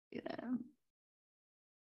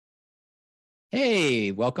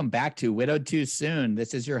Hey, welcome back to Widowed Too Soon.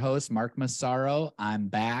 This is your host, Mark Massaro. I'm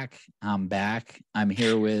back. I'm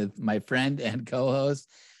here with my friend and co-host,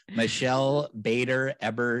 Michelle Bader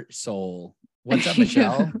Ebersole. What's up,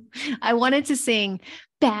 Michelle? I wanted to sing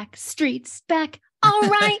Back Streets Back. All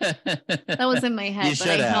right. That was in my head,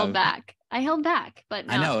 but I held back. But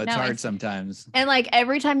I know it's hard sometimes. And like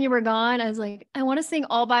every time you were gone, I was like, I want to sing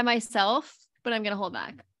all by myself, but I'm going to hold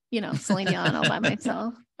back. Celine Dion all by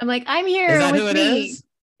myself. I'm like, I'm here. Is that with who it me. Is?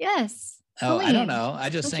 Yes. Oh, Celine. I don't know. I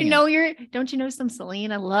just don't you know some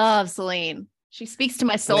Celine? I love Celine. She speaks to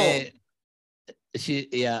my soul. Wait,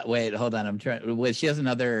 hold on. I'm trying. Wait, she has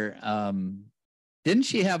another. Didn't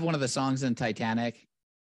she have one of the songs in Titanic?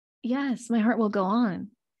 Yes, My Heart Will Go On.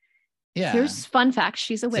 Yeah. Here's fun fact.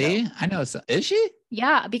 She's a widow. See, I know. Is she?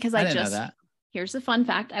 Yeah, because I didn't know that. Here's a fun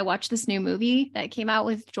fact. I watched this new movie that came out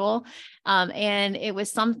with Joel. And it was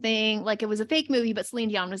something like, it was a fake movie, but Celine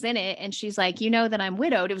Dion was in it. And she's like, you know that I'm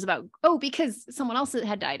widowed. It was about, because someone else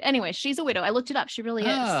had died. Anyway, she's a widow. I looked it up. She really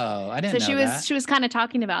is. Oh, I didn't know that. She was kind of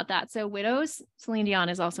talking about that. So widows, Celine Dion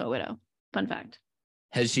is also a widow. Fun fact.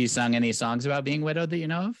 Has she sung any songs about being widowed that you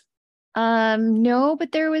know of? No,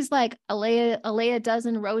 but there was like a lay a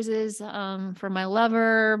dozen roses for my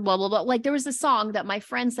lover, blah blah blah. Like there was a song that my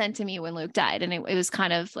friend sent to me when Luke died, and it was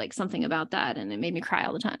kind of like something about that, and it made me cry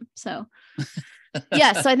all the time. So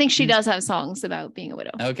yes, so I think she does have songs about being a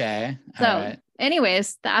widow. Okay. So right.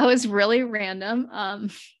 Anyways, that was really random.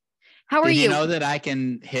 How are you? Did you know that I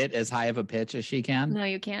can hit as high of a pitch as she can? No,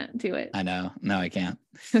 you can't do it. I know. No, I can't.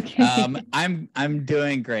 Okay. I'm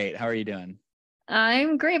doing great. How are you doing?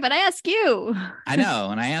 I'm great, but I asked you. I know,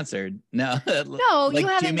 and I answered. No, like, you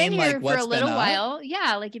haven't been here for a little while.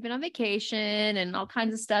 Yeah, like you've been on vacation and all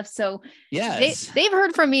kinds of stuff. So yes, they've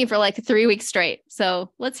heard from me for like 3 weeks straight.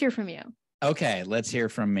 So let's hear from you. Okay, let's hear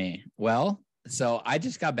from me. Well, so I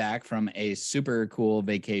just got back from a super cool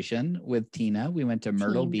vacation with Tina. We went to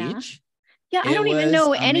Myrtle Beach. Yeah, I don't even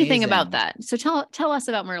know anything about that. So tell us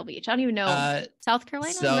about Myrtle Beach. I don't even know. South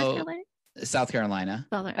Carolina, North Carolina? South Carolina.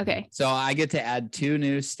 Okay. So I get to add 2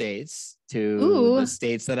 new states to the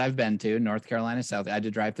states that I've been to, North Carolina, South. I had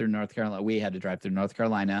to drive through North Carolina. We had to drive through North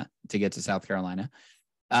Carolina to get to South Carolina.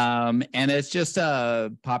 And it's just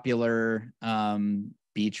a popular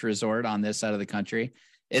beach resort on this side of the country.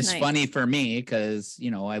 It's funny for me because,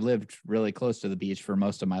 I lived really close to the beach for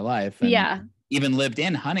most of my life. And even lived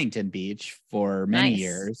in Huntington Beach for many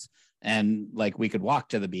years. And like we could walk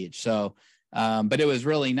to the beach. So but it was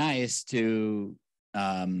really nice to,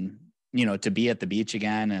 to be at the beach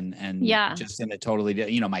again and just in a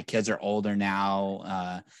totally, my kids are older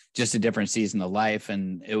now, just a different season of life.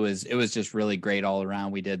 And it was just really great all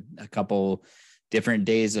around. We did a couple different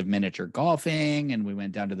days of miniature golfing and we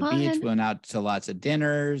went down to the beach, we went out to lots of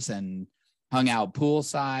dinners and hung out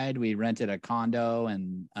poolside. We rented a condo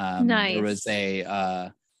and there was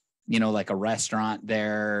a, like a restaurant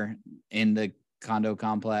there in the condo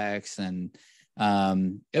complex and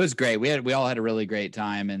it was great. We all had a really great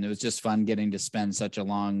time and it was just fun getting to spend such a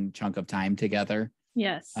long chunk of time together.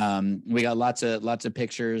 Yes. We got lots of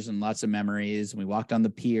pictures and lots of memories. We walked on the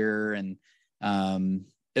pier and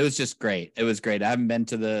it was just great. It was great. I haven't been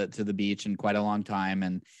to the beach in quite a long time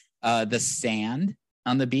and the sand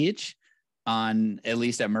on the beach at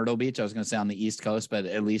least at Myrtle Beach, I was going to say on the East Coast, but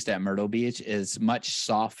at least at Myrtle Beach is much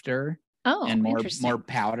softer and more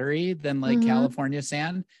powdery than like California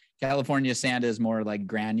sand. California sand is more like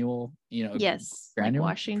granule, Yes, granule like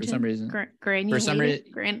Washington. For some reason. For some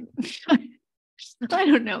reason, I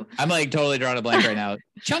don't know. I'm like totally drawing a blank right now.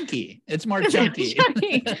 Chunky. It's more chunky.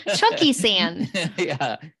 Chunky sand.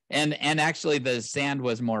 Yeah, and actually the sand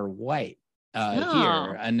was more white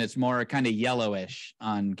here, and it's more kind of yellowish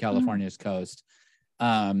on California's coast.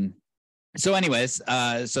 So anyways,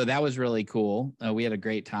 so that was really cool. We had a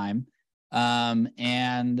great time.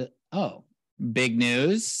 And big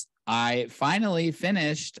news. I finally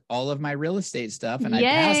finished all of my real estate stuff and I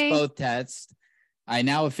passed both tests. I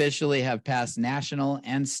now officially have passed national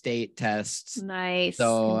and state tests. Nice.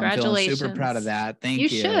 So congratulations. I'm feeling super proud of that. Thank you.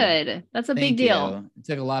 You should. That's a big deal. It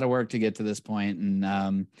took a lot of work to get to this point. And,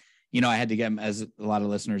 I had to get, as a lot of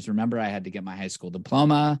listeners remember, I had to get my high school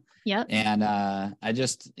diploma. Yep. And I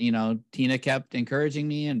just, Tina kept encouraging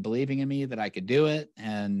me and believing in me that I could do it.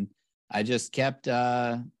 And I just kept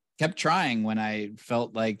trying when I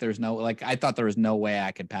felt like I thought there was no way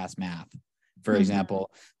I could pass math, for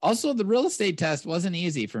example. Also, the real estate test wasn't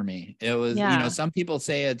easy for me. It was, some people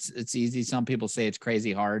say it's easy. Some people say it's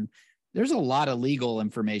crazy hard. There's a lot of legal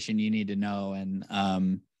information you need to know.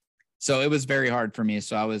 And so it was very hard for me.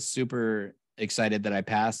 So I was super excited that I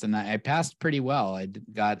passed and I passed pretty well. I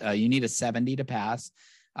got, you need a 70 to pass.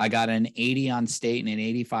 I got an 80 on state and an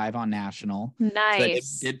 85 on national.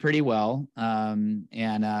 Nice. So I did pretty well.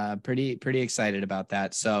 And pretty excited about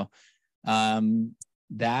that. So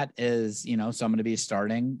that is, so I'm going to be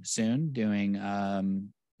starting soon doing,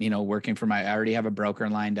 working for I already have a broker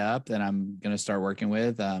lined up that I'm going to start working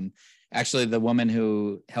with. Actually, the woman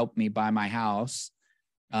who helped me buy my house,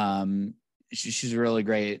 she's a really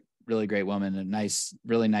great woman, a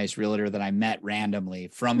really nice realtor that I met randomly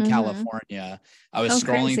from California. I was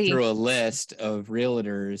scrolling through a list of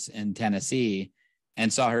realtors in Tennessee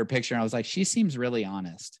and saw her picture. And I was like, she seems really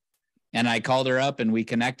honest. And I called her up and we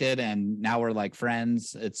connected, and now we're like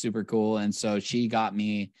friends. It's super cool. And so she got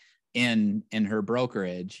me in her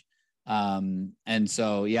brokerage. And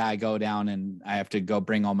so, yeah, I go down and I have to go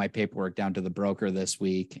bring all my paperwork down to the broker this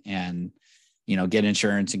week and, get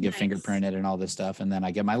insurance and get fingerprinted and all this stuff. And then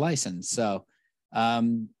I get my license. So,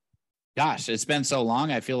 gosh, it's been so long.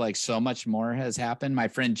 I feel like so much more has happened. My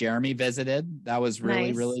friend Jeremy visited. That was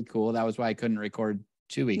really, really cool. That was why I couldn't record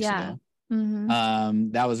 2 weeks ago.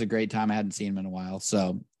 That was a great time. I hadn't seen him in a while.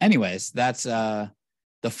 So anyways, that's,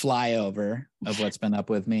 the flyover of what's been up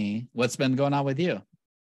with me. What's been going on with you?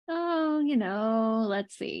 Oh,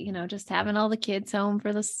 let's see, just having all the kids home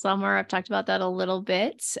for the summer. I've talked about that a little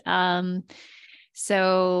bit.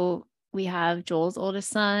 So we have Joel's oldest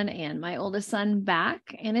son and my oldest son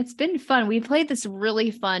back, and it's been fun. We played this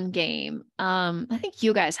really fun game. I think do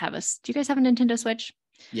you guys have a Nintendo Switch?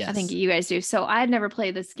 Yes. I think you guys do. So I had never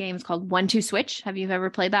played this game. It's called 1-2 Switch. Have you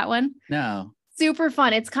ever played that one? No. Super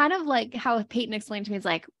fun. It's kind of like how Peyton explained to me. It's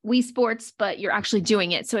like Wii Sports, but you're actually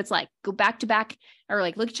doing it. So it's like go back to back, or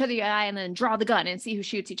like look each other in the eye and then draw the gun and see who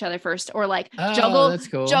shoots each other first, or like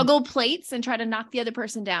juggle plates and try to knock the other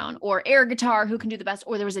person down, or air guitar, who can do the best.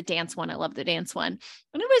 Or there was a dance one. I love the dance one.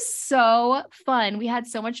 And it was so fun. We had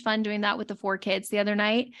so much fun doing that with the 4 kids the other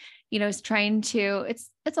night. It's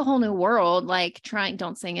a whole new world. Like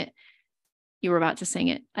don't sing it. You were about to sing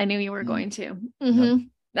it. I knew you were going to. Nope.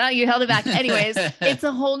 No, you held it back. Anyways, it's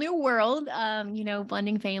a whole new world,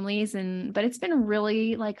 blending families, but it's been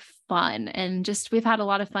really like fun, and just, we've had a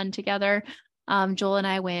lot of fun together. Joel and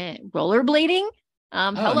I went rollerblading.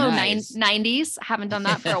 Hello, nice. 90s. Haven't done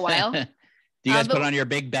that for a while. Do you guys put on your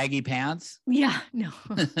big baggy pants? Yeah, no.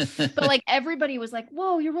 But like everybody was like,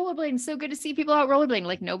 whoa, you're rollerblading. So good to see people out rollerblading.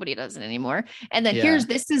 Like nobody does it anymore. And then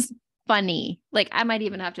this is funny. Like I might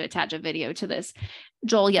even have to attach a video to this.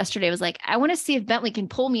 Joel yesterday was like, I want to see if Bentley can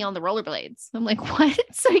pull me on the rollerblades. I'm like, what?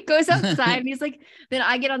 So he goes outside and he's like, then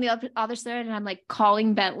I get on the other side and I'm like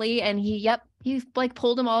calling Bentley, and he like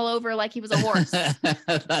pulled him all over like he was a horse.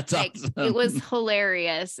 That's like, awesome. It was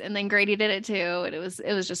hilarious. And then Grady did it too. And it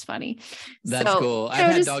was just funny. That's cool.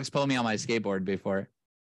 I've had dogs pull me on my skateboard before.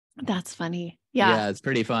 That's funny. Yeah. It's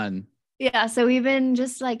pretty fun. Yeah. So we've been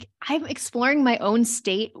just like, I'm exploring my own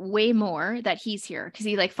state way more that he's here, because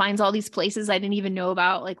he like finds all these places I didn't even know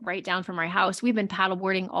about, like right down from our house. We've been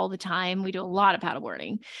paddleboarding all the time. We do a lot of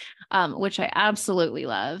paddleboarding, which I absolutely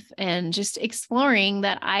love. And just exploring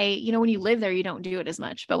that when you live there, you don't do it as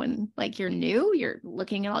much, but when like you're new, you're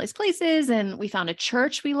looking at all these places, and we found a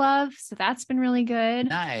church we love. So that's been really good.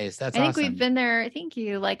 Nice. That's I think awesome. we've been there, thank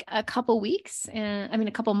you, like a couple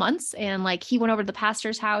months. And like he went over to the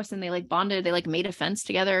pastor's house and they like bonded, they like made a fence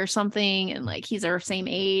together or something. And like, he's our same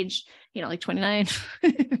age, like 29,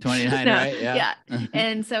 29, no, right? Yeah.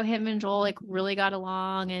 And so him and Joel like really got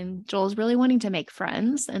along, and Joel's really wanting to make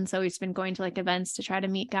friends. And so he's been going to like events to try to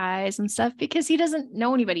meet guys and stuff, because he doesn't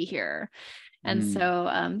know anybody here. And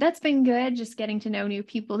so that's been good, just getting to know new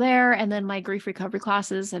people there. And then my grief recovery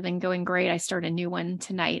classes have been going great. I start a new one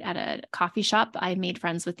tonight at a coffee shop. I made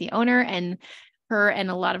friends with the owner, and her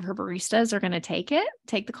and a lot of her baristas are going to take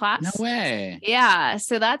the class. No way. Yeah.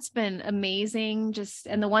 So that's been amazing.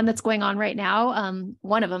 And the one that's going on right now,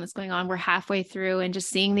 one of them is going on, we're halfway through, and just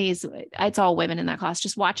seeing it's all women in that class,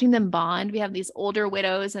 just watching them bond. We have these older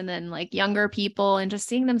widows and then like younger people, and just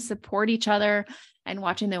seeing them support each other and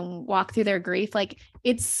watching them walk through their grief. Like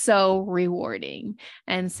it's so rewarding.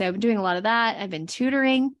 And so I've been doing a lot of that. I've been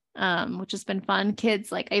tutoring, which has been fun.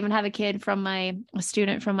 Kids, like I even have a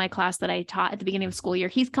student from my class that I taught at the beginning of school year.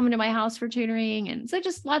 He's coming to my house for tutoring. And so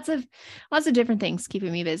just lots of different things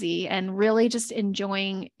keeping me busy, and really just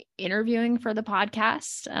enjoying interviewing for the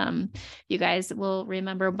podcast. You guys will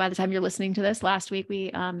remember by the time you're listening to this, last week we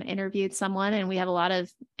interviewed someone, and we have a lot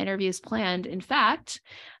of interviews planned. In fact,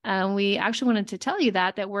 we actually wanted to tell you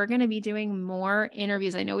that we're going to be doing more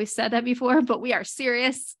interviews. I know we've said that before, but we are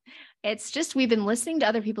serious. It's just, we've been listening to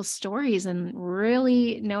other people's stories and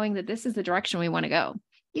really knowing that this is the direction we want to go.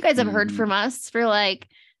 You guys have heard from us for like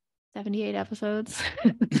 78 episodes.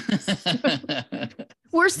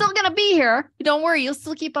 We're still going to be here. Don't worry. You'll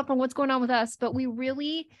still keep up on what's going on with us, but we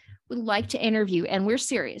really would like to interview, and we're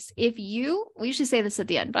serious. We usually say this at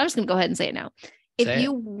the end, but I'm just going to go ahead and say it now. If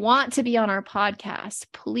you want to be on our podcast,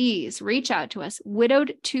 please reach out to us,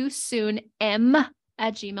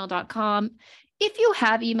 widowedtoosoonm@gmail.com. If you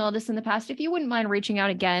have emailed us in the past, if you wouldn't mind reaching out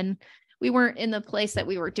again, we weren't in the place that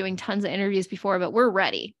we were doing tons of interviews before, but we're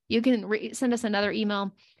ready. You can send us another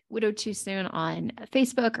email, Widowed Too Soon, on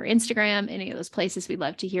Facebook or Instagram, any of those places. We'd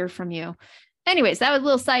love to hear from you. Anyways, that was a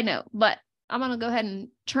little side note, but I'm going to go ahead and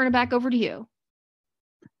turn it back over to you.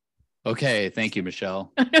 Okay. Thank you,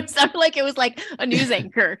 Michelle. It sounded like it was like a news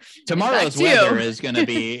anchor. Tomorrow's weather is going to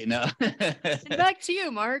be, no. Back to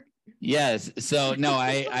you, Mark. Yes. So no,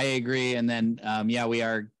 I agree. And then, we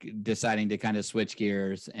are deciding to kind of switch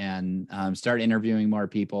gears and start interviewing more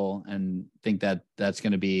people, and think that that's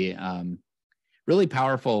going to be really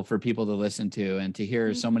powerful for people to listen to, and to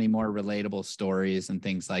hear so many more relatable stories and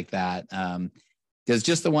things like that. Because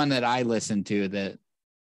just the one that I listened to, that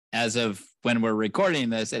as of when we're recording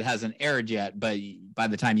this, it hasn't aired yet, but by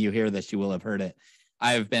the time you hear this, you will have heard it.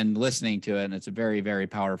 I've been listening to it, and it's a very, very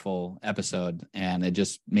powerful episode. And it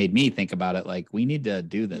just made me think about it. Like, we need to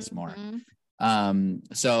do this more.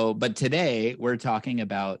 But today we're talking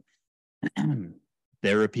about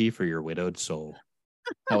therapy for your widowed soul.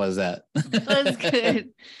 How was that? That was good.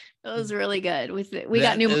 That was really good. We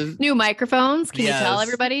got new microphones. Can you tell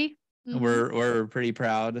everybody? We're pretty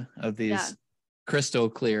proud of these crystal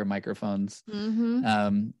clear microphones.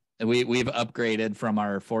 We've upgraded from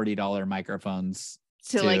our $40 microphones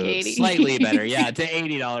to like 80, slightly better. Yeah, to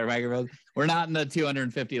 $80 microphones. We're not in the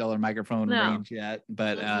 $250 microphone range yet,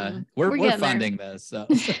 but we're funding this, so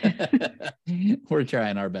we're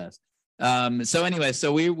trying our best.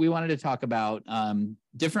 So we wanted to talk about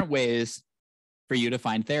different ways for you to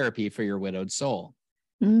find therapy for your widowed soul.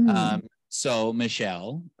 So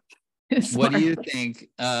Michelle, what do you think?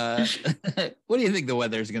 What do you think the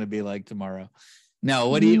weather is going to be like tomorrow? No,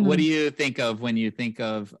 what do you think of when you think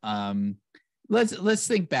of? Let's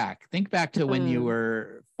think back. Think back to when you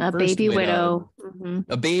were a baby widow,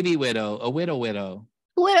 a baby widow, a widow.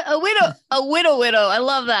 A widow. I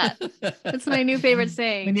love that. That's my new favorite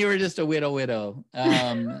saying. When you were just a widow.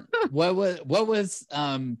 What was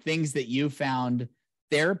things that you found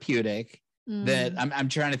therapeutic that I'm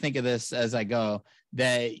trying to think of this as I go,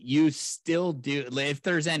 that you still do, if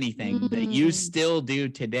there's anything that you still do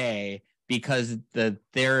today because the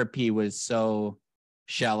therapy was so,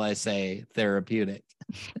 shall I say, therapeutic?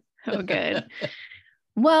 Oh, good.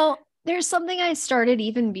 Well, there's something I started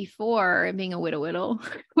even before being a widow.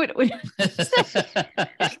 I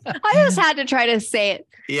just had to try to say it.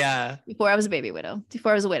 Yeah. Before I was a baby widow,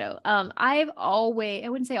 before I was a widow. I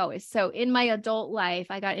wouldn't say always. So in my adult life,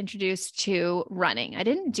 I got introduced to running. I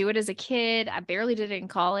didn't do it as a kid. I barely did it in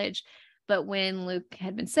college. But when Luke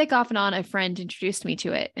had been sick off and on, a friend introduced me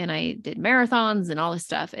to it, and I did marathons and all this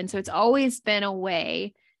stuff. And so it's always been a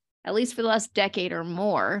way, at least for the last decade or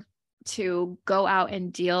more, to go out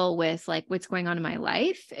and deal with like what's going on in my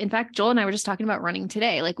life. In fact, Joel and I were just talking about running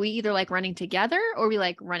today. Like, we either like running together or we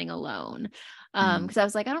like running alone. Because I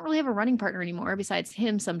was like, I don't really have a running partner anymore besides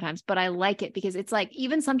him sometimes, but I like it because it's like,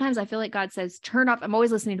 even sometimes I feel like God says, turn off. I'm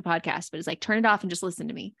always listening to podcasts, but it's like, turn it off and just listen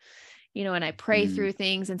to me, and I pray through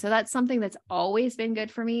things. And so that's something that's always been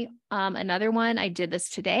good for me. Another one, I did this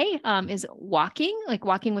today, is walking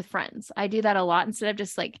with friends. I do that a lot instead of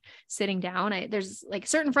just like sitting down. There's like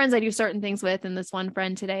certain friends I do certain things with. And this one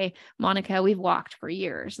friend today, Monica, we've walked for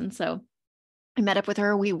years. And so I met up with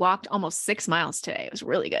her. We walked almost 6 miles today. It was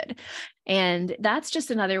really good. And that's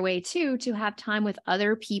just another way too, to have time with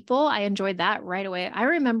other people. I enjoyed that right away. I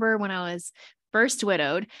remember when I was first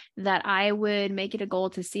widowed that I would make it a goal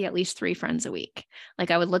to see at least 3 friends a week. Like,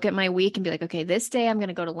 I would look at my week and be like, okay, this day I'm going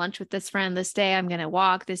to go to lunch with this friend. This day I'm going to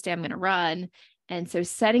walk. This day I'm going to run. And so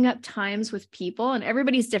setting up times with people, and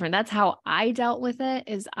everybody's different. That's how I dealt with it,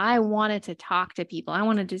 is I wanted to talk to people. I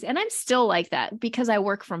wanted to, and I'm still like that because I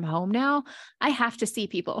work from home now. I have to see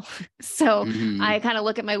people. So I kind of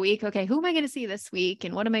look at my week. Okay, who am I going to see this week?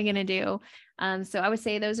 And what am I going to do? So I would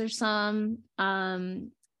say those are some,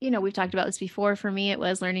 we've talked about this before. For me, it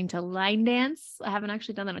was learning to line dance. I haven't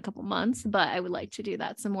actually done that in a couple months, but I would like to do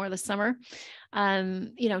that some more this summer.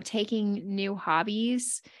 Taking new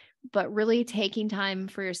hobbies, but really taking time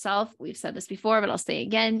for yourself. We've said this before, but I'll say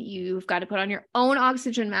again, you've got to put on your own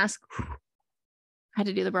oxygen mask. I had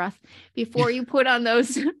to do the breath before you put on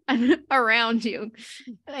those around you.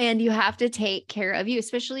 And you have to take care of you,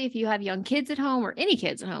 especially if you have young kids at home or any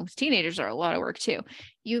kids at home. Teenagers are a lot of work too.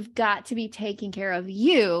 You've got to be taking care of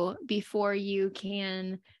you before you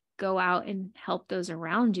can go out and help those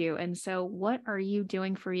around you. And so what are you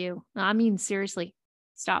doing for you? I mean, seriously,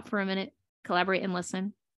 stop for a minute, collaborate and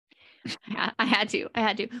listen. I had to.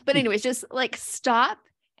 But anyways, just like stop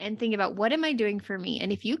and think about, what am I doing for me?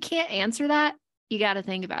 And if you can't answer that, you got to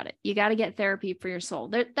think about it. You got to get therapy for your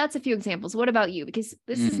soul. That's a few examples. What about you? Because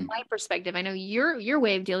this is my perspective. I know your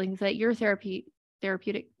way of dealing with it, your going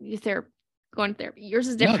to therapy. Yours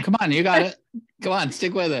is different. No, come on. You got it. Come on,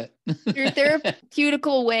 stick with it. Your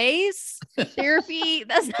therapeutical ways, therapy.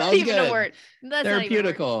 That's not even a word. That's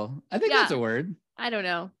therapeutical. I think that's a word. I don't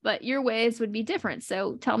know, but your ways would be different.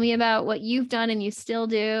 So tell me about what you've done and you still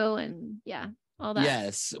do. And all that.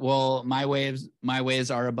 Yes. Well, my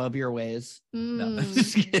ways are above your ways. No,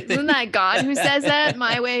 isn't that God who says that?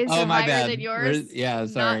 My ways are higher than yours.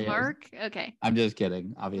 Sorry. Not Mark. Okay. I'm just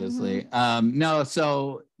kidding, obviously. No,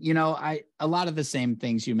 so, a lot of the same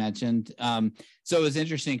things you mentioned. So it was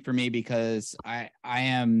interesting for me because I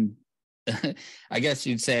am, I guess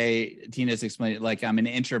you'd say, Tina's explained it, like I'm an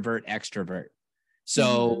introvert extrovert.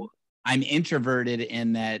 So I'm introverted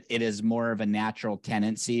in that it is more of a natural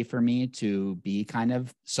tendency for me to be kind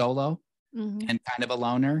of solo and kind of a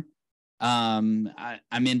loner. I'm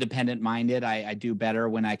independent minded. I do better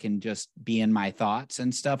when I can just be in my thoughts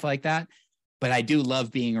and stuff like that. But I do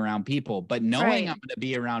love being around people, but knowing I'm going to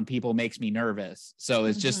be around people makes me nervous. So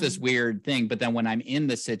it's just this weird thing. But then when I'm in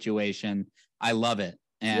the situation, I love it.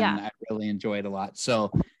 And I really enjoy it a lot.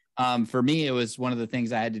 So for me, it was one of the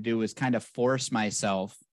things I had to do was kind of force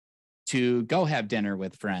myself to go have dinner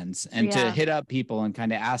with friends and to hit up people and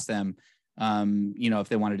kind of ask them, if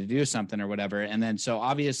they wanted to do something or whatever. And then, so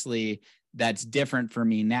obviously that's different for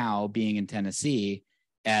me now being in Tennessee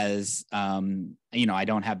as, I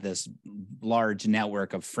don't have this large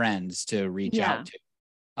network of friends to reach out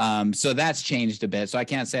to. So that's changed a bit. So I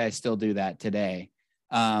can't say I still do that today.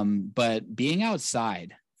 But being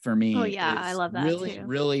outside for me, I love that really, too.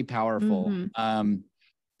 really powerful.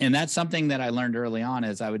 And that's something that I learned early on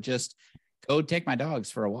is I would just go take my dogs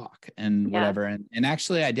for a walk and whatever. And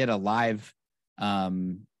actually I did a live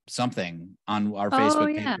something on our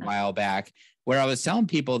Facebook page a while back where I was telling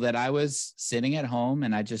people that I was sitting at home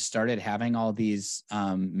and I just started having all these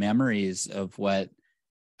memories of what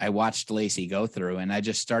I watched Lacey go through. And I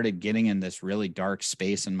just started getting in this really dark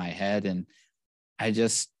space in my head. And I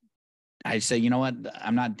say, you know what,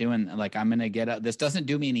 I'm not doing, like, I'm going to get up. This doesn't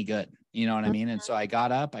do me any good. You know what I mean? And so I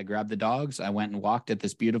got up, I grabbed the dogs, I went and walked at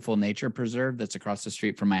this beautiful nature preserve that's across the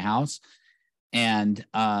street from my house. And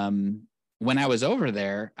when I was over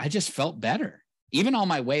there, I just felt better. Even on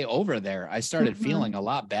my way over there, I started feeling a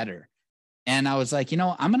lot better. And I was like,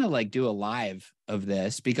 I'm going to like do a live of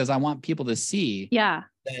this because I want people to see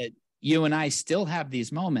that you and I still have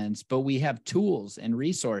these moments, but we have tools and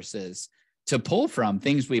resources to pull from,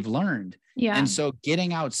 things we've learned. And so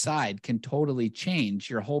getting outside can totally change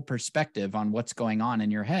your whole perspective on what's going on in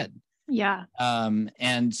your head.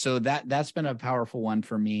 And so that's been a powerful one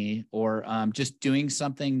for me, or just doing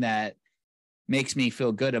something that makes me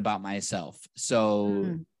feel good about myself.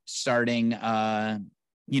 So starting, a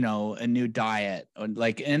new diet, or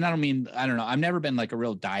like, and I don't know, I've never been like a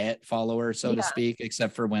real diet follower, so to speak,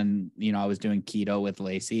 except for when, I was doing keto with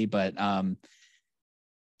Lacey, but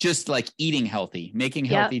just like eating healthy, making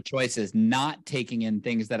healthy choices, not taking in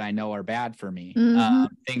things that I know are bad for me,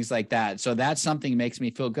 things like that. So that's something that makes me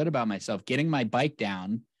feel good about myself. Getting my bike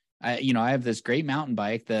down. I have this great mountain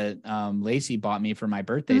bike that Lacey bought me for my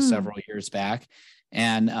birthday several years back.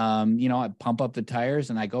 And, I pump up the tires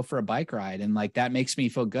and I go for a bike ride. And like, that makes me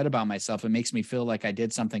feel good about myself. It makes me feel like I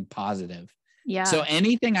did something positive. So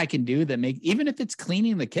anything I can do that even if it's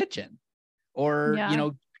cleaning the kitchen or,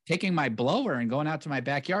 taking my blower and going out to my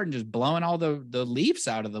backyard and just blowing all the leaves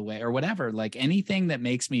out of the way or whatever, like anything that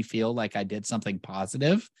makes me feel like I did something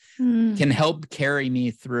positive can help carry me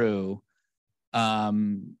through,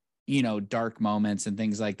 dark moments and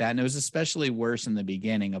things like that. And it was especially worse in the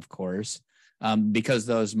beginning, of course, because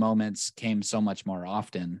those moments came so much more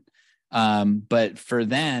often. But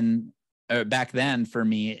back then for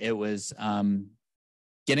me, it was,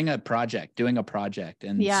 doing a project.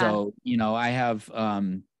 And so,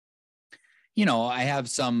 I have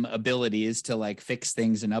some abilities to like fix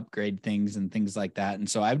things and upgrade things and things like that. And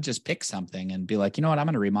so I would just pick something and be like, you know what, I'm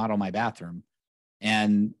going to remodel my bathroom.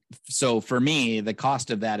 And so for me, the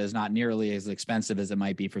cost of that is not nearly as expensive as it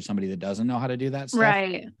might be for somebody that doesn't know how to do that stuff.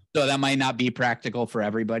 Right. So that might not be practical for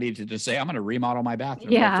everybody to just say, I'm going to remodel my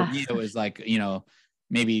bathroom. But for me, it was like,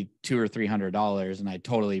 maybe $200 or $300 and I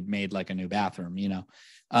totally made like a new bathroom,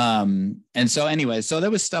 And so anyway, so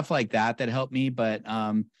there was stuff like that helped me. But,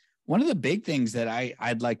 one of the big things that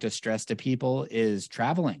I'd like to stress to people is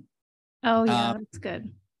traveling. Oh yeah, that's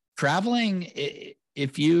good. traveling,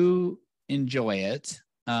 if you enjoy it,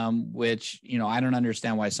 which, you know, I don't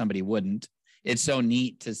understand why somebody wouldn't. It's so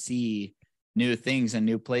neat to see new things and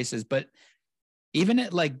new places, but even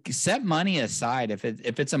it, like, set money aside. If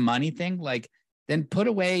it's a money thing, like, then put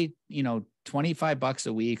away, you know, $25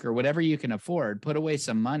 a week or whatever you can afford, put away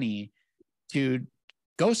some money to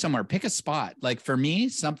go somewhere, pick a spot. Like for me,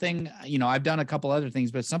 something, you know, I've done a couple other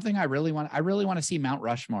things, but something I really want to see Mount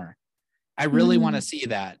Rushmore. I really want to see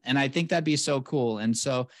that. And I think that'd be so cool. And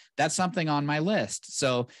so that's something on my list.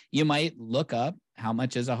 So you might look up how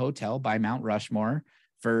much is a hotel by Mount Rushmore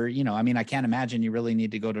for, you know, I mean, I can't imagine you really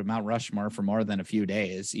need to go to Mount Rushmore for more than a few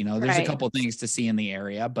days. You know, there's a couple things to see in the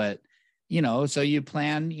area, but, you know, so you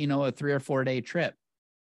plan, you know, a 3 or 4 day trip.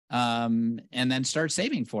 And then start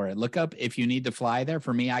saving for it. Look up if you need to fly there.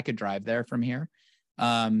 For me, I could drive there from here.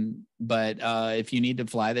 But if you need to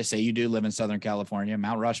fly there, say you do live in Southern California,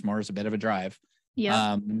 Mount Rushmore is a bit of a drive.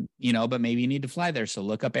 Yeah. You know, but maybe you need to fly there. So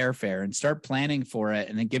look up airfare and start planning for it.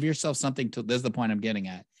 And then give yourself something to, this is the point I'm getting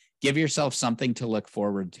at. Give yourself something to look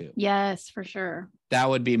forward to. Yes, for sure. That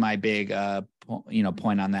would be my big, you know,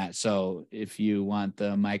 point on that. So if you want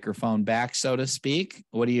the microphone back, so to speak,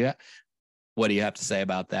 what do you have to say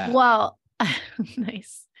about that? Well,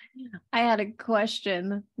 nice. I had a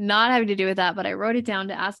question not having to do with that, but I wrote it down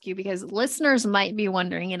to ask you because listeners might be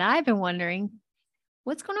wondering, and I've been wondering,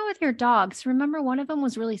 what's going on with your dogs? Remember, one of them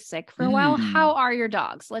was really sick for a while. How are your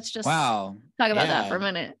dogs? Let's just talk about that for a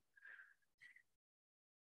minute.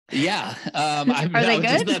 Yeah. Are they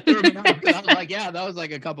good? I was like, yeah, that was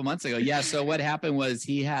like a couple months ago. Yeah. So what happened was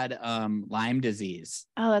he had Lyme disease.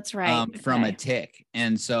 Oh, that's right. From a tick.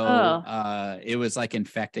 And so it was like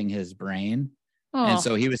infecting his brain. And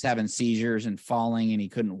so he was having seizures and falling and he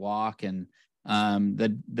couldn't walk. And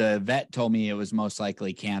the vet told me it was most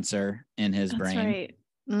likely cancer in his brain.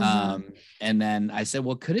 Right. And then I said,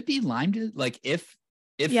 well, could it be Lyme disease? Like if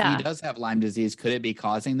he does have Lyme disease, could it be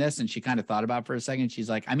causing this? And she kind of thought about it for a second. She's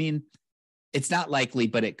like, I mean, it's not likely,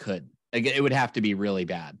 but it could. Like, it would have to be really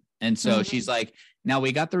bad. And so she's like, now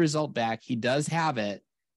we got the result back. He does have it,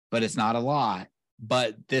 but it's not a lot.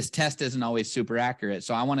 But this test isn't always super accurate.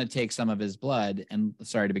 So I want to take some of his blood and,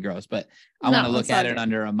 sorry to be gross, but I want to look at it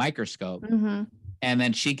under a microscope. And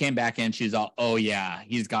then she came back in. She's all, oh yeah,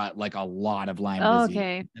 he's got like a lot of Lyme disease.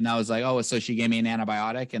 Okay. And I was like, oh, so she gave me an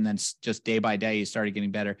antibiotic, and then just day by day, he started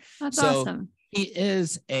getting better. That's awesome. He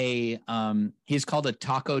is he's called a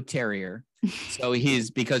taco terrier. So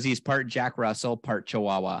because he's part Jack Russell, part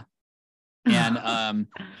Chihuahua. And,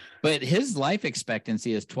 but his life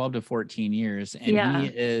expectancy is 12 to 14 years and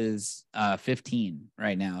he is 15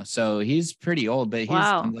 right now. So he's pretty old, but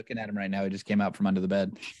I'm looking at him right now. He just came out from under the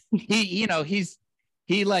bed. He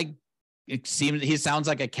sounds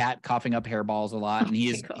like a cat coughing up hairballs a lot, and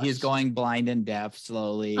he's going blind and deaf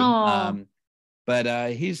slowly.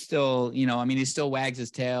 But he's still, you know, I mean, he still wags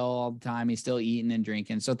his tail all the time. He's still eating and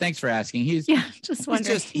drinking. So thanks for asking. He's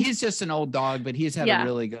just an old dog, but he's had a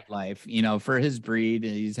really good life, you know, for his breed.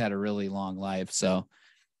 He's had a really long life. So,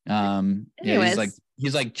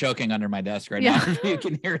 he's like choking under my desk right now. You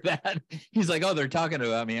can hear that. He's like, oh, they're talking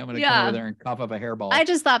about me. I'm going to come over there and cough up a hairball. I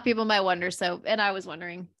just thought people might wonder. And I was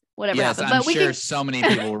wondering whatever happened. I'm sure so many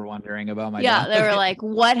people were wondering about my dog. They were like,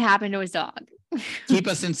 what happened to his dog? Keep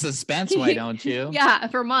us in suspense, why don't you?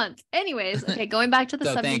 For months. Anyways, okay, going back to the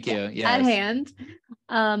subject at hand.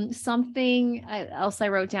 Something else I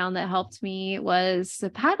wrote down that helped me was the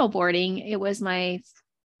paddle boarding. It was my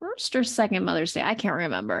first or second Mother's Day, I can't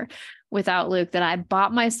remember, without Luke, that I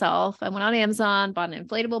bought myself. I went on Amazon, bought an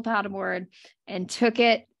inflatable paddleboard, and took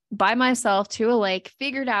it by myself to a lake,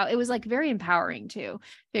 figured out, it was like very empowering to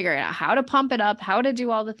figure out how to pump it up, how to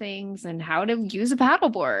do all the things, and how to use a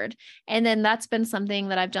paddleboard. And then that's been something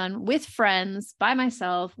that I've done with friends, by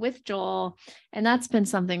myself, with Joel. And that's been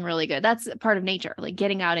something really good. That's part of nature, like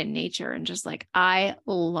getting out in nature and just like, I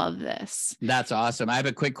love this. That's awesome. I have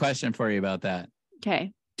a quick question for you about that.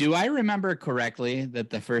 Okay. Do I remember correctly that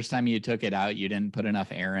the first time you took it out, you didn't put enough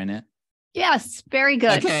air in it? Yes, very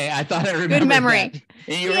good. Okay, I thought I remembered. Good memory. That.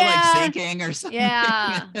 And you were like sinking or something.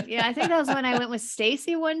 Yeah, I think that was when I went with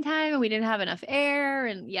Stacy one time and we didn't have enough air,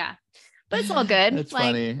 and but it's all good. That's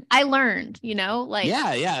funny. I learned, you know, like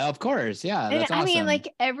yeah, of course, yeah. That's awesome. I mean, like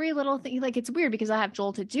every little thing, like it's weird because I have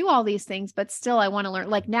Joel to do all these things, but still I want to learn.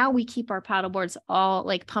 Like now we keep our paddle boards all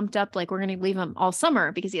like pumped up, like we're gonna leave them all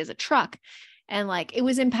summer because he has a truck, and like it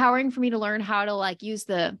was empowering for me to learn how to like use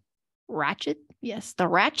the ratchet. Yes, the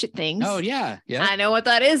ratchet things. Oh yeah. I know what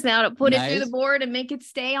that is now, to put it through the board and make it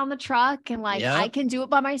stay on the truck, and like I can do it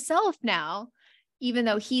by myself now. even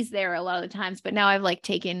though he's there a lot of the times, but now I've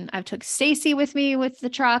took Stacy with me with the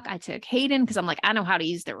truck. I took Hayden because I'm like, I know how to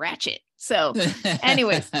use the ratchet. So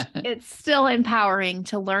anyways, it's still empowering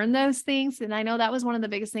to learn those things. And I know that was one of the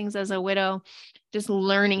biggest things as a widow, just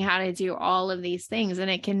learning how to do all of these things.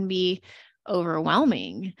 And it can be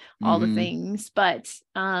overwhelming, all the things. But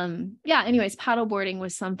anyways, paddleboarding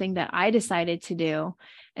was something that I decided to do.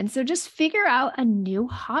 And so just figure out a new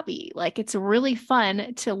hobby. Like, it's really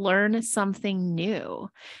fun to learn something new.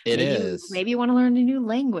 Maybe you want to learn a new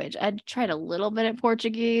language. I tried a little bit of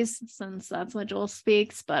Portuguese since that's what Joel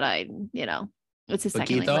speaks, but it's a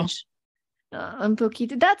second language. Un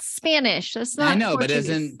poquito. That's Spanish. That's not. I know, Portuguese.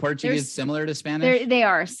 But isn't Portuguese similar to Spanish? They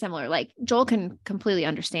are similar. Like, Joel can completely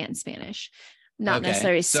understand Spanish, not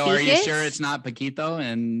necessarily speak it. So are you sure it's not poquito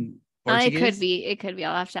in Portuguese? It could be.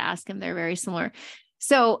 I'll have to ask him. They're very similar.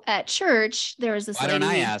 So at church, there was this Why lady. don't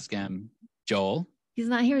I ask him, Joel? He's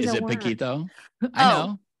not here. Is it paquito? I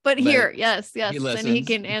know. But here, yes. Then he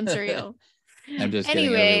can answer you. I'm just kidding.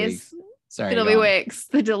 Anyways, sorry. It'll be weeks,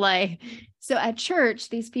 the delay. So at church,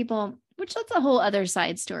 these people, which that's a whole other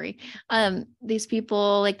side story. These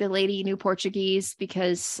people, like the lady knew Portuguese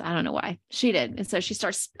because I don't know why she did. And so she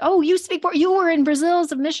starts, you speak, you were in Brazil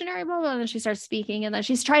as a missionary, blah, blah, and she starts speaking. And then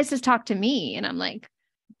she tries to talk to me. And I'm like,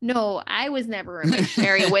 no, I was never a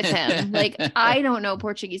missionary with him. Like, I don't know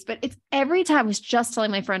Portuguese, but it's every time. I was just telling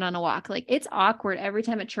my friend on a walk, like, it's awkward every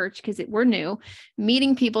time at church because we're new,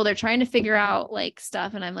 meeting people. They're trying to figure out like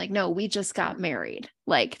stuff. And I'm like, no, we just got married.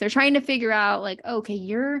 Like, they're trying to figure out like, okay,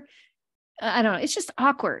 I don't know. It's just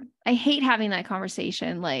awkward. I hate having that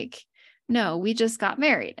conversation. Like, no, we just got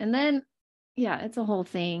married. And then, it's a whole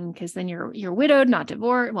thing. Cause then you're widowed, not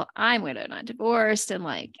divorced. Well, I'm widowed, not divorced. And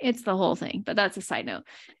like, it's the whole thing, but that's a side note.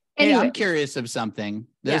 Anyway. Hey, I'm curious of something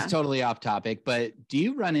that's totally off topic, but do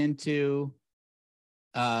you run into,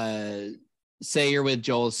 say you're with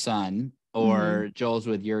Joel's son or Joel's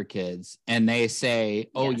with your kids and they say,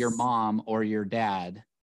 your mom or your dad?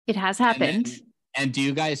 It has happened. And do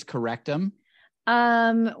you guys correct them?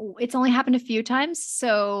 It's only happened a few times.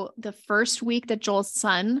 So the first week that Joel's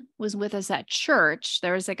son was with us at church,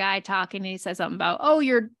 there was a guy talking and he said something about,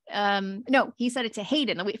 no, he said it to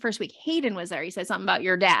Hayden. The first week Hayden was there. He said something about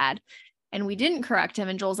your dad and we didn't correct him.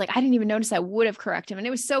 And Joel's like, I didn't even notice I would have corrected him. And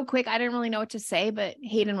it was so quick. I didn't really know what to say, but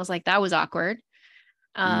Hayden was like, that was awkward.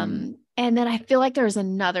 And then I feel like there was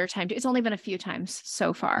another time too. It's only been a few times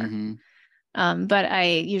so far. But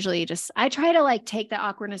I usually I try to like take the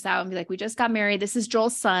awkwardness out and be like, we just got married. This is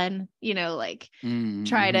Joel's son,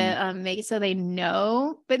 try to make it so they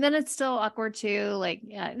know, but then it's still awkward too. Like,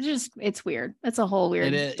 it's weird. It's a whole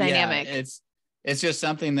weird dynamic. Yeah, it's just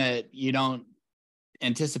something that you don't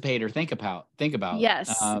anticipate or think about.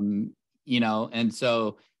 Yes. And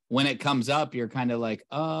so when it comes up, you're kind of like,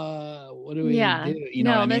 what do we do? You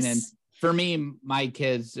know what I mean? And for me, my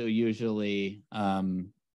kids are usually,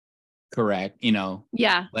 correct,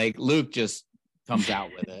 like Luke just comes out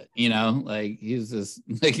with it, like he's just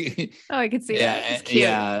like, I could see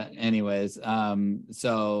that. Anyways,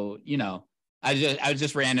 so I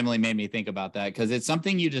just randomly made me think about that because it's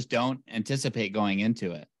something you just don't anticipate going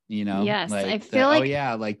into it, Yes, like I feel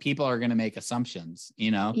like people are gonna make assumptions,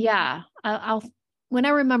 I'll when I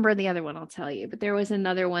remember the other one, I'll tell you, but there was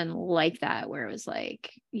another one like that where it was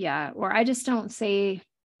like, or I just don't say,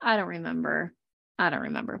 I don't remember,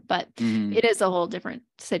 but it is a whole different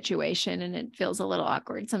situation and it feels a little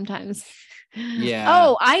awkward sometimes. Yeah.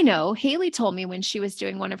 Oh, I know. Haley told me when she was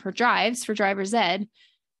doing one of her drives for driver's ed,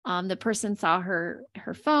 the person saw her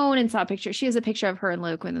phone and saw a picture. She has a picture of her and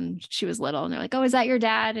Luke when she was little. And they're like, oh, is that your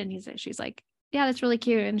dad? And she's like, yeah, that's really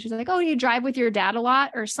cute. And she's like, oh, you drive with your dad a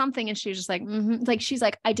lot or something? And she was just like, like, she's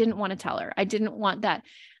like, I didn't want to tell her. I didn't want that.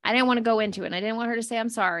 I didn't want to go into it. And I didn't want her to say, I'm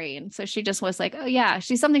sorry. And so she just was like, oh yeah,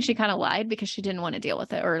 she kind of lied because she didn't want to deal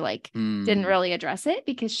with it or like didn't really address it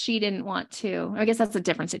because she didn't want to. I guess that's a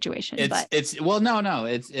different situation. No,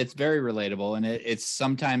 it's very relatable. And it's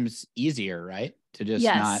sometimes easier, right? To just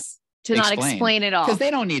not explain it all. Because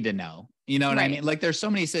they don't need to know. You know what I mean? Like there's so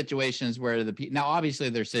many situations where now obviously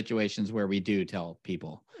there's situations where we do tell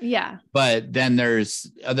people. Yeah. But then there's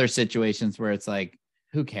other situations where it's like,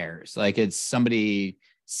 who cares? Like it's somebody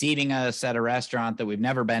seating us at a restaurant that we've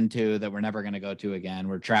never been to, that we're never going to go to again.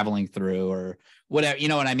 We're traveling through or whatever, you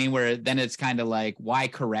know what I mean? Where then it's kind of like, why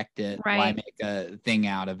correct it? Right. Why make a thing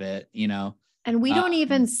out of it? And we don't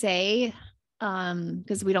even say,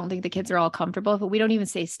 because we don't think the kids are all comfortable, but we don't even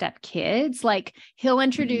say step kids. Like he'll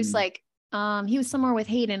introduce he was somewhere with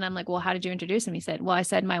Hayden. I'm like, well, how did you introduce him? He said, well, I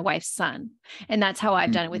said my wife's son. And that's how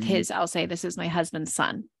I've done it with his. I'll say, this is my husband's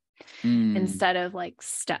son. instead of like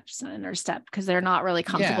stepson or step, because they're not really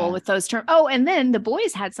comfortable with those terms. Oh, and then the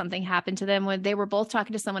boys had something happen to them when they were both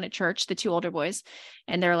talking to someone at church, the two older boys,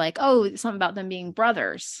 and they're like, oh, something about them being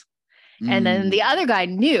brothers. And then the other guy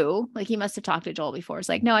knew, like he must have talked to Joel before. It's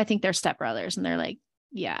like, no, I think they're stepbrothers. And they're like,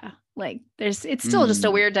 yeah, like it's still just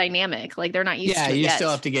a weird dynamic. Like they're not used to it you yet.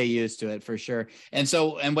 Still have to get used to it for sure. And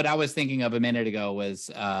what I was thinking of a minute ago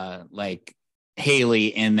was like Haley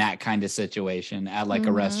in that kind of situation at like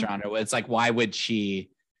a restaurant, or it's like, why would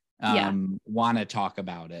she want to talk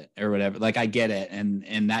about it or whatever? Like, I get it. And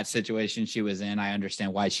in that situation she was in, I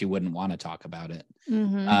understand why she wouldn't want to talk about it,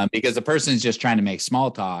 because the person's just trying to make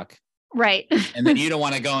small talk. Right. And then you don't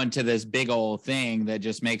want to go into this big old thing that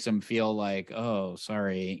just makes them feel like, oh,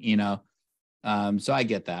 sorry, you know? So I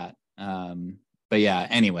get that. But yeah,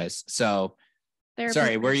 anyways, so therapy,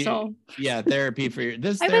 sorry, were you, therapy for your,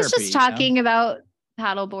 this, I was just talking about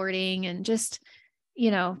paddleboarding and just,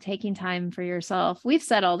 you know, taking time for yourself. We've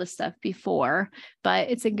said all this stuff before, but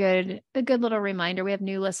it's a good little reminder. We have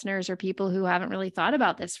new listeners or people who haven't really thought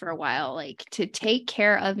about this for a while, like to take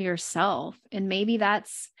care of yourself. And maybe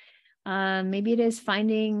that's, maybe it is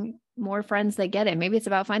finding more friends that get it. Maybe it's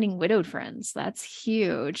about finding widowed friends. That's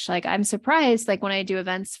huge. Like, I'm surprised, like when I do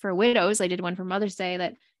events for widows, I did one for Mother's Day,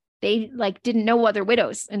 that they like didn't know other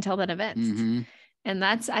widows until that event. And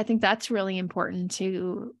I think that's really important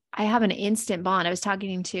to, I have an instant bond. I was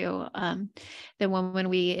talking to, the woman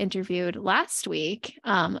we interviewed last week,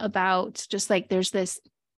 about just like, there's this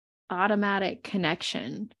automatic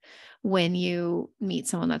connection when you meet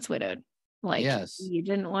someone that's widowed. Like, you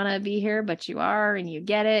didn't want to be here, but you are, and you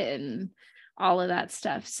get it, and all of that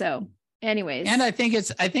stuff. So anyways. And I think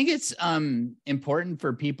it's important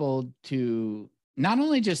for people to not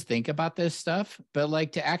only just think about this stuff, but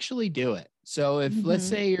like to actually do it. So if let's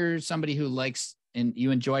say you're somebody who likes and you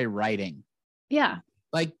enjoy writing. Yeah.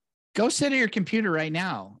 Like, go sit at your computer right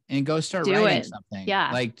now and go start writing something. Yeah.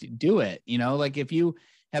 Like, do it, you know, like if you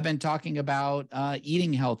have been talking about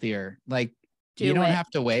eating healthier, like, you don't have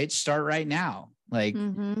to wait. Start right now. Like,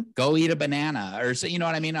 go eat a banana, or so, you know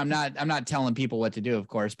what I mean? I'm not telling people what to do, of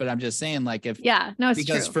course, but I'm just saying, like, if,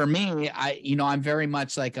 because true. For me, I'm very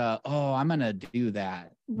much like I'm going to do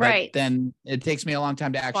that. Right. But then it takes me a long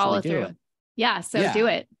time to actually do it. Yeah. So do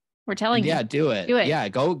it. We're telling you. Yeah. Do it. Yeah.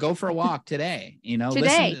 Go for a walk today, you know,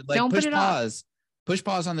 today. Listen, like, don't push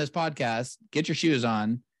pause on this podcast, get your shoes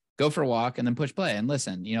on, go for a walk, and then push play and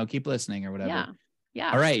listen, you know, keep listening or whatever. Yeah.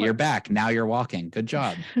 Yeah. All right. You're back. Now you're walking. Good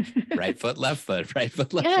job. Right foot, left foot, right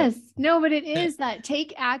foot, left foot. Yes. No, but it is that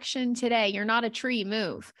take action today. You're not a tree,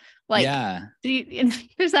 move. Like,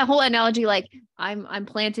 there's that whole analogy. Like, I'm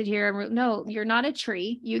planted here. No, you're not a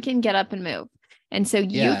tree. You can get up and move. And so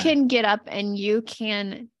you can get up and you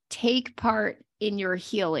can take part in your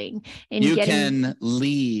healing, and you can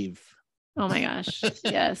leave. Oh my gosh.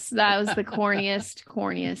 Yes. That was the corniest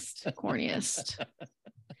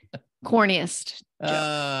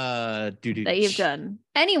that you've done.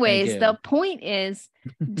 Anyways, the point is,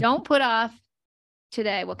 don't put off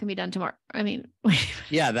today what can be done tomorrow. I mean,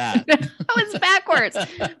 that was backwards.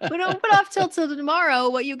 We don't put off till tomorrow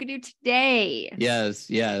what you can do today. Yes.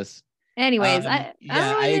 Anyways, I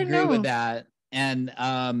agree with that. And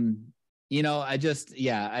you know, I just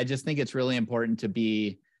think it's really important to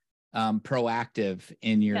be proactive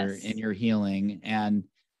in your healing. And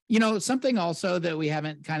you know, something also that we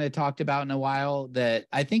haven't kind of talked about in a while that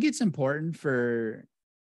I think it's important for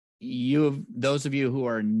those of you who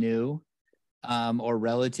are new, or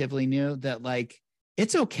relatively new, that like,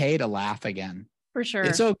 it's okay to laugh again. For sure.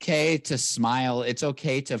 It's okay to smile. It's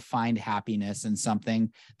okay to find happiness in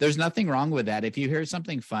something. There's nothing wrong with that. If you hear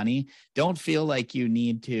something funny, don't feel like you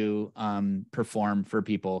need to perform for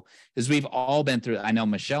people, because we've all been through it. I know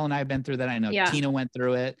Michelle and I have been through that. I know Tina went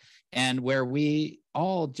through it, and where we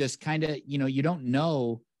all just kind of, you know, you don't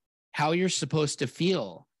know how you're supposed to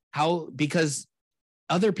feel, because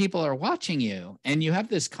other people are watching you, and you have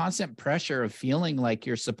this constant pressure of feeling like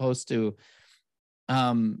you're supposed to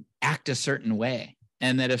act a certain way.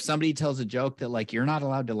 And that if somebody tells a joke, that like, you're not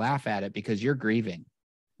allowed to laugh at it because you're grieving.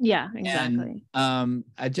 Yeah, exactly. And,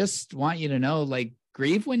 I just want you to know, like,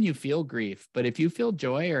 grieve when you feel grief, but if you feel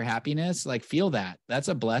joy or happiness, like, feel that. That's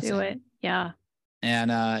a blessing. Do it. Yeah.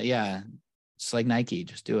 And it's like Nike,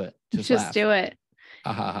 just do it. Just do it.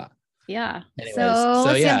 Ha ha ha. Yeah. Anyways, so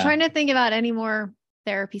let's see, I'm trying to think about any more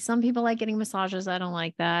therapy. Some people like getting massages. I don't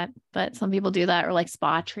like that, but some people do that, or like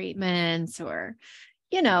spa treatments, or,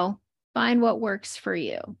 you know, find what works for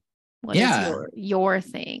you. What is your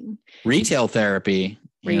thing? Retail therapy.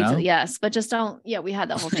 Yes, but just don't. Yeah, we had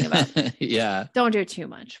the whole thing about. Yeah. Don't do too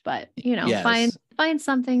much, but you know, Find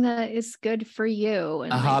something that is good for you.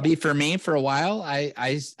 And a hobby for me for a while. I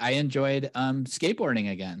enjoyed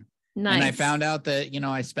skateboarding again. Nice. And I found out that,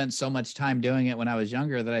 I spent so much time doing it when I was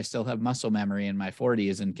younger that I still have muscle memory in my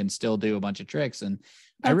 40s and can still do a bunch of tricks. And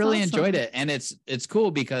I really enjoyed it. And it's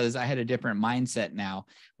cool because I had a different mindset now.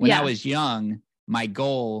 When I was young, my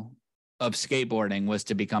goal of skateboarding was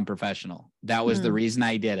to become professional. That was the reason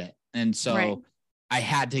I did it. And so I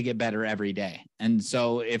had to get better every day. And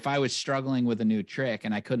so if I was struggling with a new trick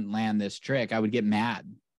and I couldn't land this trick, I would get mad.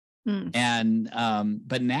 And,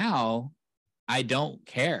 but now I don't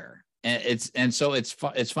care. And so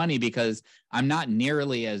it's funny because I'm not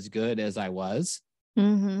nearly as good as I was,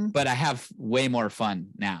 but I have way more fun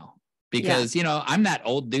now because, I'm that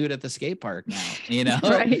old dude at the skate park now,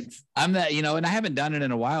 Right. I'm that, and I haven't done it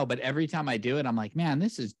in a while, but every time I do it, I'm like, man,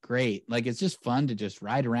 this is great. Like, it's just fun to just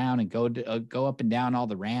ride around and go up and down all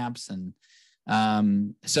the ramps. And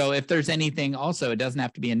so if there's anything also, it doesn't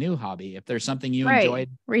have to be a new hobby. If there's something you enjoyed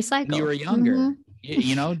recycle when you were younger,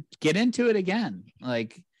 get into it again.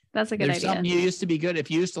 Like, that's a good idea. Something you used to be good.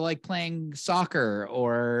 If you used to like playing soccer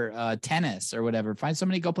or tennis or whatever, find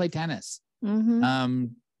somebody to go play tennis. Go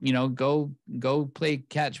play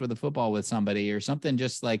catch with a football with somebody or something.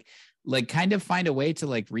 Just like kind of find a way to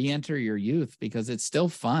like re-enter your youth because it's still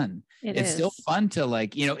fun. It's still fun to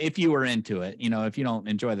like, if you were into it, if you don't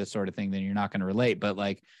enjoy this sort of thing, then you're not going to relate. But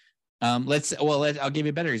like, I'll give you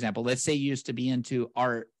a better example. Let's say you used to be into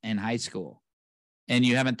art in high school. And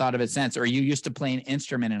you haven't thought of it since, or you used to play an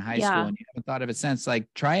instrument in high school and you haven't thought of it since, like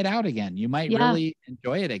try it out again. You might really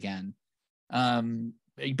enjoy it again. But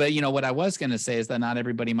what I was going to say is that not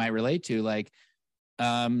everybody might relate to like,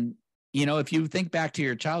 if you think back to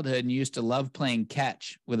your childhood and you used to love playing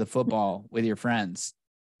catch with a football with your friends,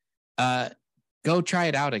 go try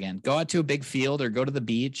it out again. Go out to a big field or go to the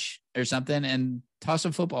beach or something and toss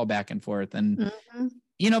a football back and forth. And,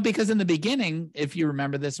 because in the beginning, if you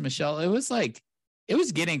remember this, Michelle, it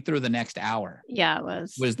was getting through the next hour. Yeah, it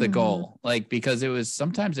was the goal. Like, because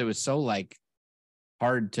sometimes it was so like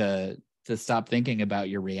hard to stop thinking about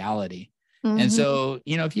your reality. And so,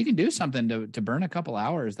 if you can do something to burn a couple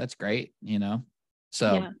hours, that's great,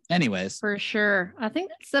 So anyways. For sure. I think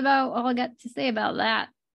that's about all I got to say about that.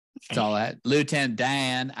 That's all that. Lieutenant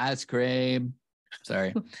Dan, ice cream.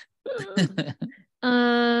 Sorry.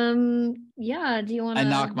 Yeah. Do you want to? I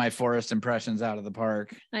knock my Forrest impressions out of the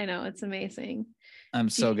park. I know. It's amazing. I'm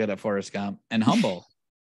so good at Forrest Gump and humble.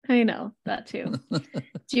 I know that too.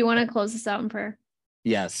 Do you want to close this out in prayer?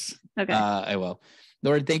 Yes. Okay. I will.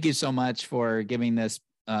 Lord, thank you so much for giving us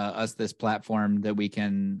this platform that we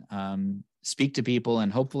can speak to people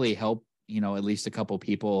and hopefully help, at least a couple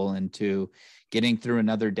people into getting through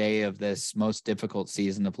another day of this most difficult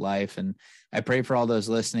season of life. And I pray for all those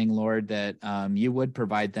listening, Lord, that you would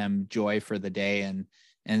provide them joy for the day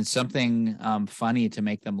and something funny to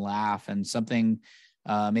make them laugh and something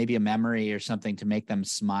maybe a memory or something to make them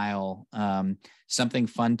smile, something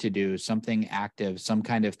fun to do, something active, some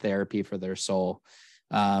kind of therapy for their soul.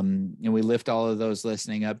 And we lift all of those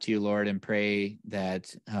listening up to you, Lord, and pray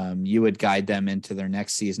that you would guide them into their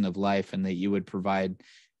next season of life and that you would provide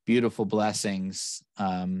beautiful blessings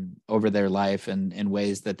over their life and in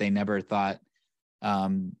ways that they never thought,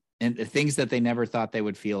 and things that they never thought they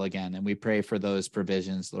would feel again. And we pray for those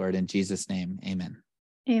provisions, Lord, in Jesus' name. Amen.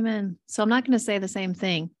 Amen. So I'm not going to say the same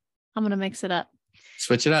thing. I'm going to mix it up.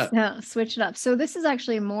 Switch it up. Yeah, switch it up. So this is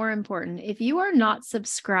actually more important. If you are not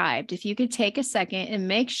subscribed, if you could take a second and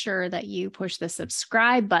make sure that you push the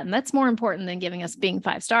subscribe button, that's more important than giving us Bing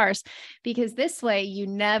 5 stars, because this way you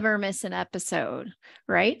never miss an episode,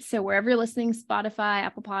 right? So wherever you're listening, Spotify,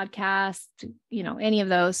 Apple Podcasts, any of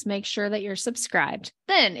those, make sure that you're subscribed.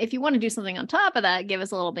 Then if you want to do something on top of that, give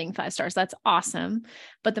us a little Bing 5 stars. That's awesome.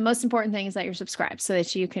 But the most important thing is that you're subscribed so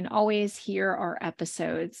that you can always hear our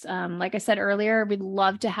episodes. Like I said earlier, we'd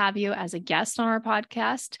love to have you as a guest on our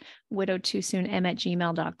podcast,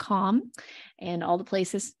 widowedtoosoonm@gmail.com, and all the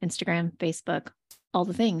places, Instagram, Facebook, all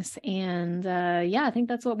the things. And I think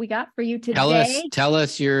that's what we got for you today. Tell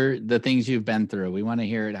us the things you've been through. We want to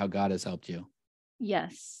hear it, how God has helped you.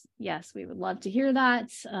 Yes, we would love to hear that.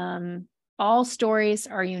 All stories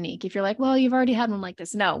are unique. If you're like, well, you've already had one like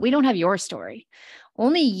this. No, we don't have your story.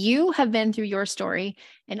 Only you have been through your story,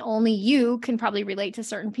 and only you can probably relate to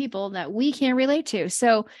certain people that we can't relate to.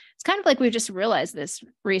 So it's kind of like we've just realized this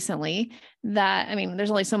recently that, there's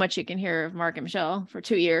only so much you can hear of Mark and Michelle for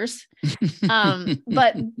 2 years.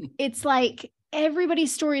 But it's like,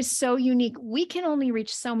 everybody's story is so unique. We can only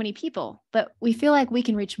reach so many people, but we feel like we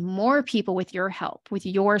can reach more people with your help, with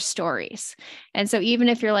your stories. And so even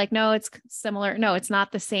if you're like, no, it's similar, no, it's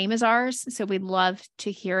not the same as ours. So we'd love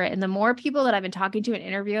to hear it. And the more people that I've been talking to and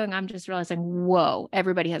interviewing, I'm just realizing, whoa,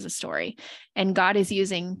 everybody has a story, and God is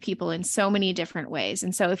using people in so many different ways.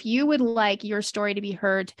 And so if you would like your story to be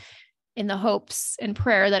heard, in the hopes and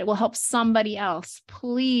prayer that it will help somebody else,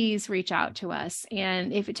 please reach out to us.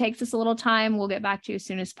 And if it takes us a little time, we'll get back to you as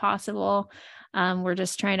soon as possible. We're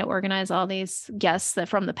just trying to organize all these guests that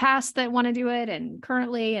from the past that want to do it and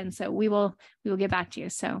currently. And so we will get back to you.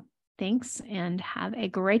 So thanks and have a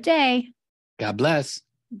great day. God bless.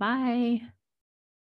 Bye.